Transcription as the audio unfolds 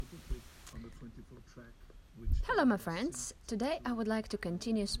Hello, my friends. Today I would like to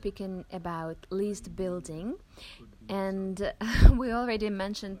continue speaking about list building. And we already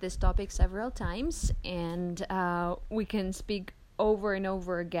mentioned this topic several times, and we can speak over and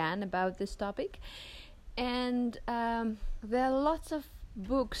over again about this topic. And there are lots of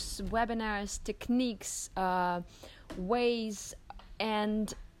books, webinars, techniques, ways,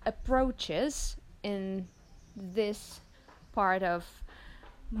 and approaches in this part of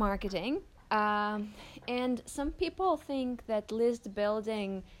marketing. And some people think that list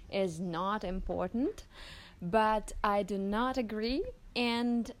building is not important, but I do not agree.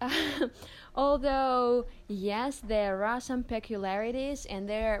 And although, yes, there are some peculiarities and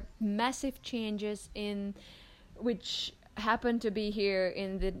there are massive changes in which happen to be here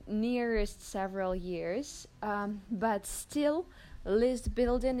in the nearest several years, but still, list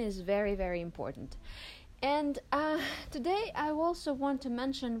building is very, very important. And today I also want to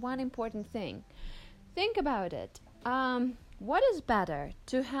mention one important thing. Think about it. What is better,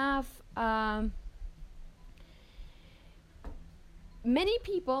 to have many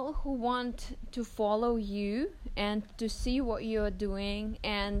people who want to follow you and to see what you're doing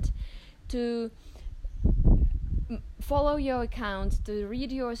and to follow your account, to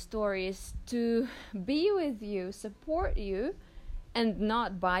read your stories, to be with you, support you, and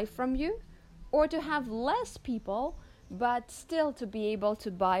not buy from you? Or to have less people, but still to be able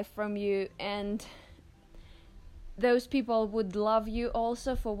to buy from you, and those people would love you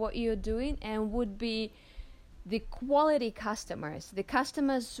also for what you're doing and would be the quality customers, the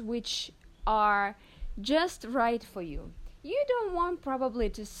customers which are just right for you. You don't want probably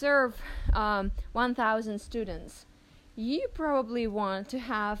to serve 1,000 students. You probably want to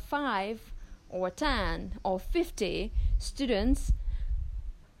have 5 or 10 or 50 students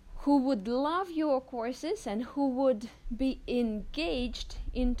who would love your courses and who would be engaged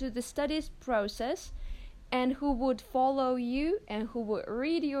into the studies process and who would follow you and who would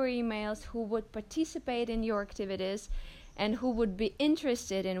read your emails, who would participate in your activities, and who would be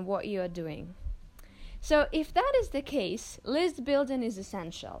interested in what you are doing. So if that is the case, list building is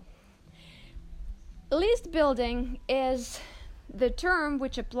essential. List building is the term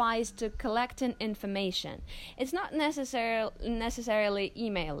which applies to collecting information. It's not necessarily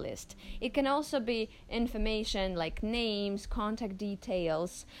email list. It can also be information like names, contact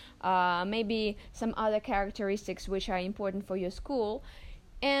details, maybe some other characteristics which are important for your school.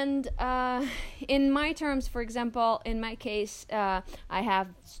 And in my terms, for example, in my case, I have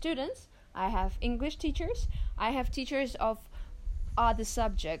students, I have English teachers, I have teachers of other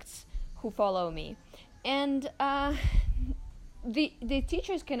subjects who follow me. And the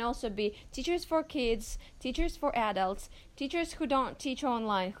teachers can also be teachers for kids, teachers for adults, teachers who don't teach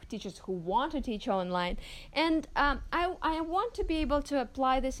online, teachers who want to teach online. And I want to be able to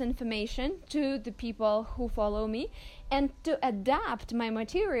apply this information to the people who follow me and to adapt my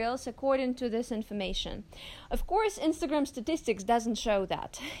materials according to this information. Of course, Instagram statistics doesn't show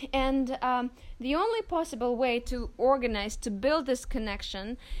that. And the only possible way to organize, to build this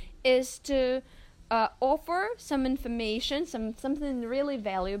connection is to offer some information, something really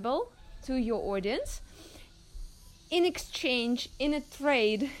valuable to your audience in exchange, in a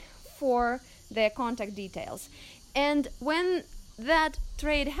trade for their contact details. And when that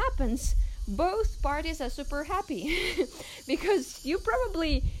trade happens, both parties are super happy because you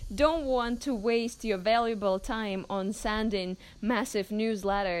probably don't want to waste your valuable time on sending massive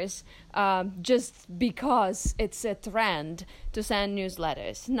newsletters just because it's a trend to send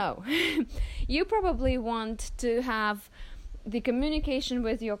newsletters. No, you probably want to have the communication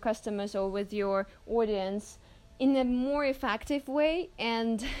with your customers or with your audience in a more effective way,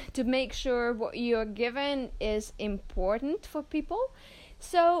 and to make sure what you're given is important for people.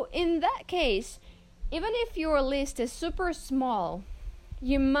 So in that case, even if your list is super small,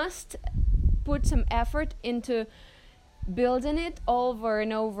 you must put some effort into building it over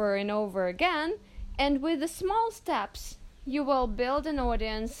and over and over again. And with the small steps, you will build an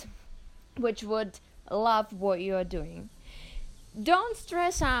audience which would love what you are doing. Don't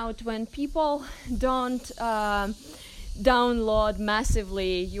stress out when people don't download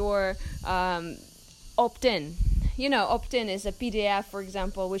massively your opt-in. You know, opt-in is a PDF, for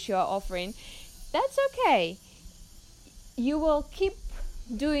example, which you are offering. That's okay. You will keep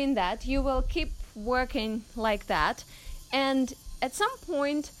doing that. You will keep working like that. And at some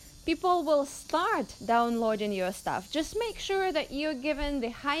point, people will start downloading your stuff. Just make sure that you're given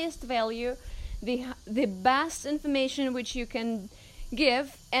the highest value, the best information which you can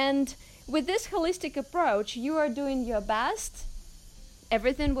give. And with this holistic approach, you are doing your best.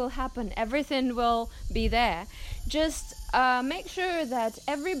 Everything will happen. Everything will be there. Just make sure that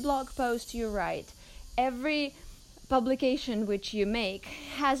every blog post you write, every publication which you make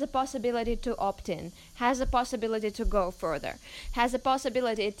has a possibility to opt in, has a possibility to go further, has a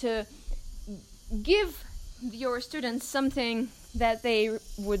possibility to give your students something that they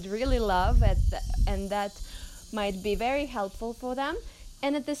would really love and that might be very helpful for them,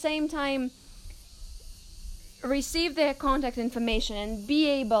 and at the same time receive their contact information and be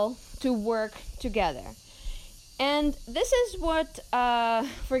able to work together. And this is what,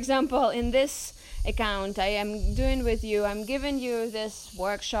 for example, in this account I am doing with you. I'm giving you this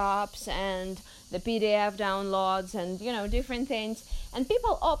workshops and the PDF downloads and, different things. And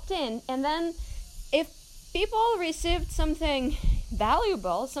people opt in. And then if people received something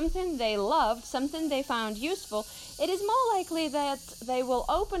valuable, something they loved, something they found useful, it is more likely that they will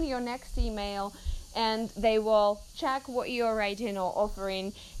open your next email and they will check what you're writing or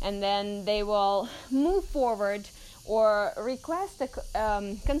offering, and then they will move forward or request a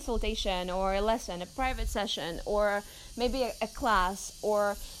consultation or a lesson, a private session, or maybe a class,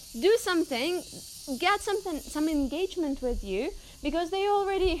 or do something, get some engagement with you, because they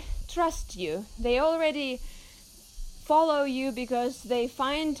already trust you. They already follow you because they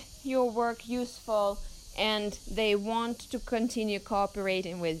find your work useful and they want to continue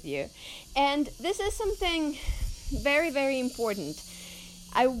cooperating with you. And this is something very, very important.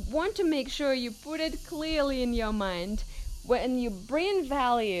 I want to make sure you put it clearly in your mind. When you bring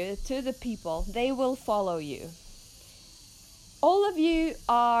value to the people, they will follow you. All of you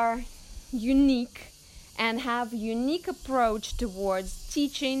are unique and have a unique approach towards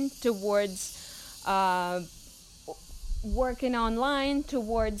teaching, towards working online,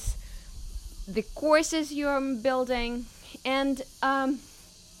 towards the courses you're building, and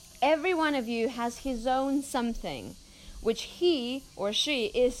every one of you has his own something which he or she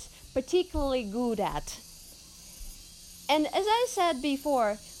is particularly good at. And as I said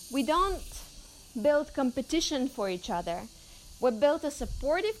before, we don't build competition for each other. We build a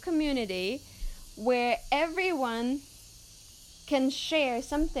supportive community where everyone can share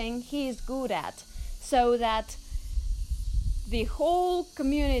something he is good at, so that the whole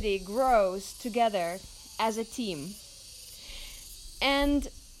community grows together as a team. And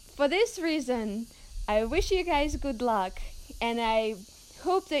for this reason, I wish you guys good luck, and I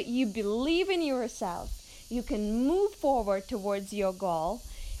hope that you believe in yourself. You can move forward towards your goal,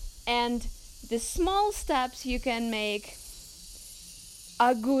 and the small steps you can make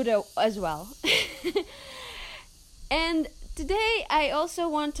are good as well. And today I also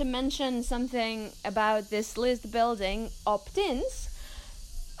want to mention something about this list building opt-ins.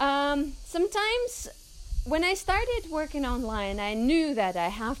 Sometimes when I started working online, I knew that I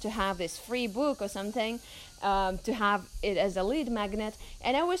have to have this free book or something to have it as a lead magnet,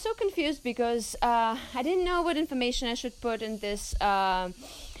 and I was so confused because I didn't know what information I should put in this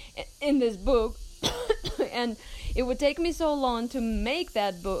book. And it would take me so long to make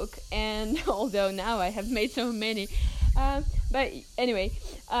that book, and although now I have made so many, but anyway,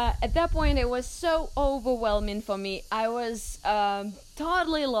 at that point it was so overwhelming for me. I was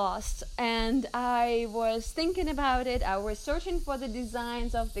totally lost, and I was thinking about it. I was searching for the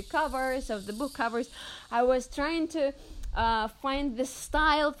designs of the covers, of the book covers. I was trying to find the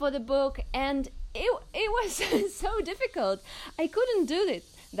style for the book, and it was so difficult. I couldn't do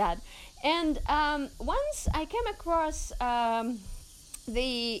that. And once I came across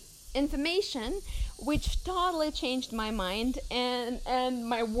the information which totally changed my mind and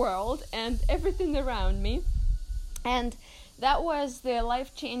my world and everything around me. And that was the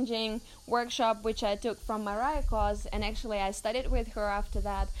life-changing workshop which I took from Mariah Koz, and actually I studied with her after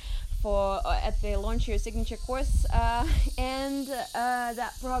that at the Launch Your Signature course, and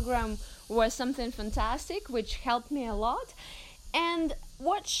that program was something fantastic which helped me a lot. And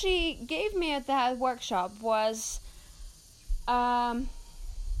what she gave me at that workshop was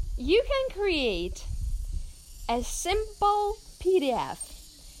you can create a simple PDF.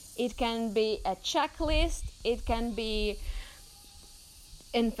 It can be a checklist, it can be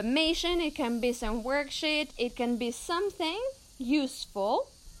information, it can be some worksheet, it can be something useful,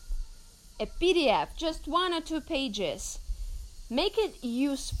 a PDF, just 1 or 2 pages. Make it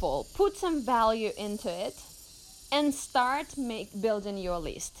useful, put some value into it, and start building your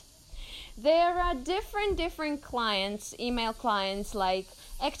list. There are different clients, email clients like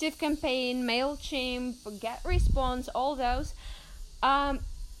ActiveCampaign, MailChimp, GetResponse, all those.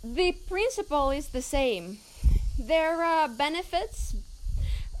 The principle is the same. There are benefits,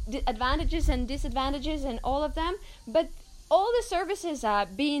 advantages and disadvantages in all of them, but all the services are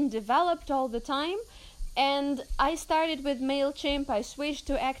being developed all the time. And I started with MailChimp, I switched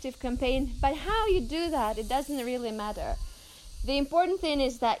to ActiveCampaign, but how you do that, it doesn't really matter. the important thing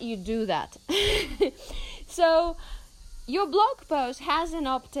is that you do that. So your blog post has an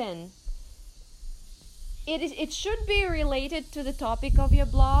opt-in. It should be related to the topic of your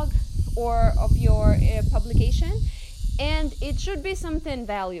blog or of your publication, and it should be something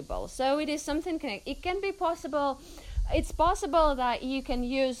valuable. So it is something it can be possible. It's possible that you can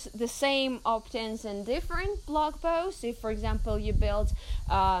use the same opt-ins in different blog posts. If, for example, you build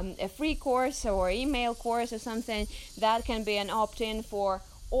a free course or email course or something, that can be an opt-in for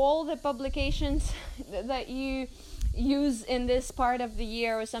all the publications that you use in this part of the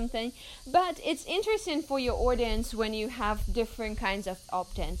year or something. But it's interesting for your audience when you have different kinds of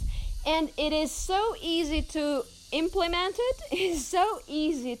opt-ins. And it is so easy to implement it. It is so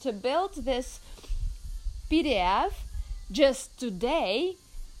easy to build this PDF just today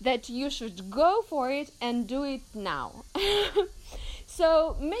that you should go for it and do it now.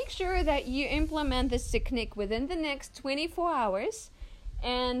 So make sure that you implement this technique within the next 24 hours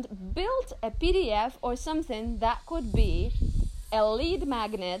and build a PDF or something that could be a lead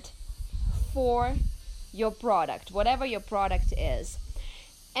magnet for your product, whatever your product is.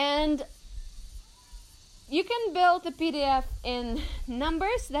 And you can build a PDF in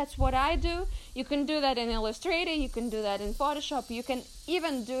Numbers. That's what I do. You can do that in Illustrator. You can do that in Photoshop. You can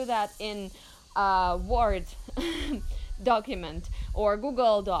even do that in Word document or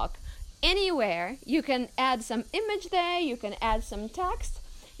Google Doc. Anywhere you can add some image there. You can add some text.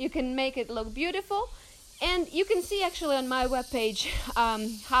 You can make it look beautiful. And you can see actually on my webpage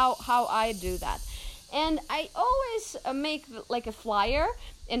how I do that. And I always make like a flyer,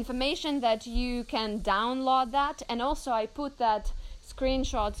 information that you can download that, and also I put that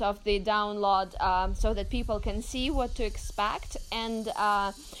screenshots of the download so that people can see what to expect. And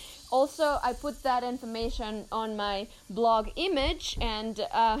also I put that information on my blog image and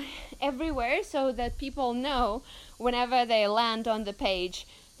everywhere, so that people know whenever they land on the page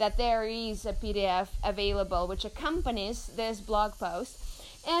that there is a PDF available which accompanies this blog post.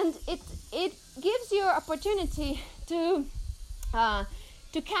 And it gives you opportunity to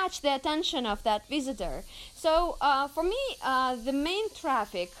catch the attention of that visitor. So for me, the main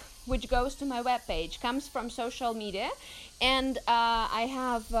traffic which goes to my webpage comes from social media, and I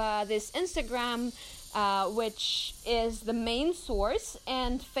have this Instagram which is the main source,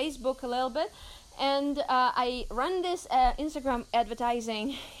 and Facebook a little bit, and I run this Instagram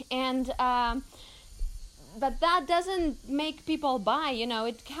advertising, and but that doesn't make people buy. You know,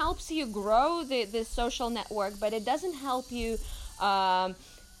 it helps you grow the social network, but it doesn't help you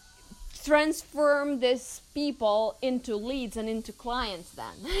transform these people into leads and into clients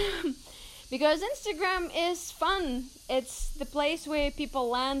then. Because Instagram is fun. It's the place where people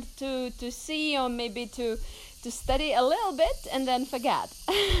land to see, or maybe to study a little bit and then forget.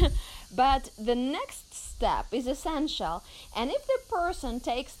 But the next step is essential, and if the person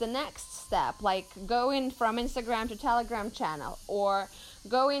takes the next step, like going from Instagram to Telegram channel, or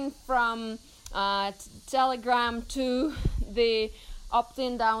going from Telegram to the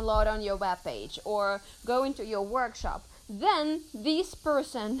opt-in download on your webpage, or going to your workshop, then this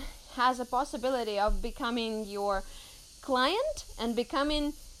person has a possibility of becoming your client and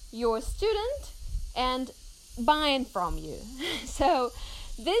becoming your student and buying from you. So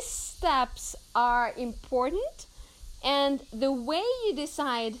these steps are important, and the way you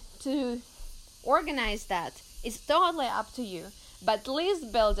decide to organize that is totally up to you. But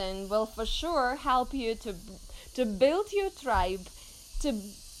list building will for sure help you to build your tribe,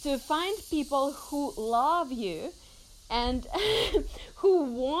 to find people who love you and who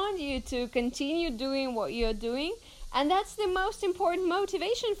want you to continue doing what you're doing. And that's the most important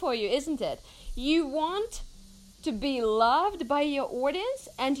motivation for you, isn't it? You want to be loved by your audience,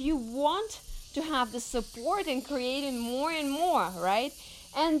 and you want to have the support in creating more and more, right?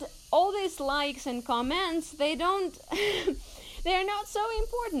 And all these likes and comments, they're not so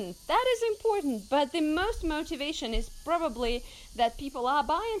important. That is important, but the most motivation is probably that people are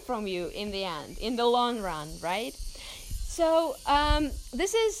buying from you in the end, in the long run, right? So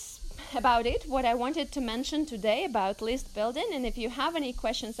this is about it, what I wanted to mention today about list building. And if you have any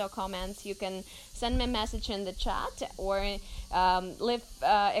questions or comments, you can send me a message in the chat, or leave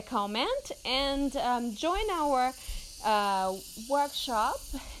a comment, and join our workshop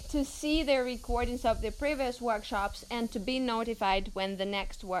to see the recordings of the previous workshops and to be notified when the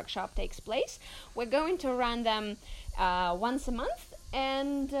next workshop takes place. We're going to run them once a month,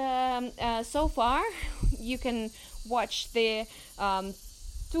 and so far you can watch the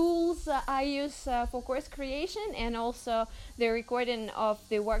tools I use for course creation, and also the recording of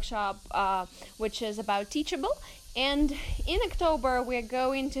the workshop which is about Teachable. And in October we're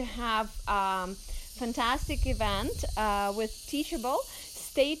going to have fantastic event with Teachable.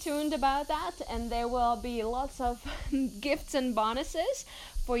 Stay tuned about that, and there will be lots of gifts and bonuses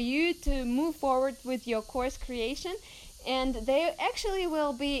for you to move forward with your course creation. And there actually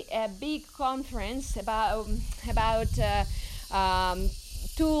will be a big conference about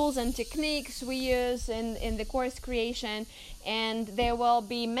tools and techniques we use in the course creation, and there will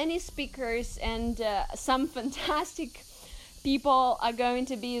be many speakers, and some fantastic people are going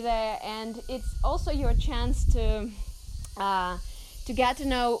to be there, and it's also your chance to get to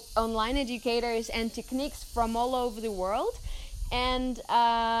know online educators and techniques from all over the world. And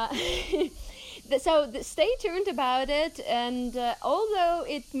so stay tuned about it. And although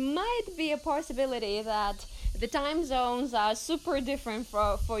it might be a possibility that the time zones are super different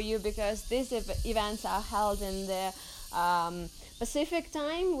for you, because these events are held in the Pacific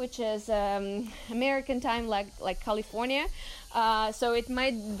time, which is American time, like California. So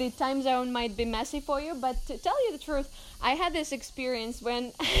the time zone might be messy for you. But to tell you the truth, I had this experience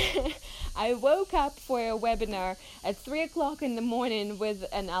when I woke up for a webinar at 3 o'clock in the morning with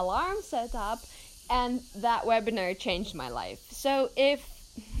an alarm set up, and that webinar changed my life. So if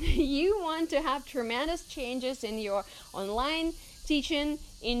you want to have tremendous changes in your online teaching,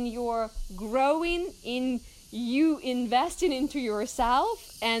 in your growing, in you investing into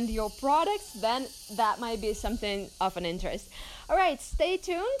yourself and your products, then that might be something of an interest. All right, stay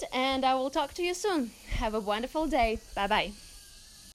tuned, and I will talk to you soon. Have a wonderful day. Bye-bye.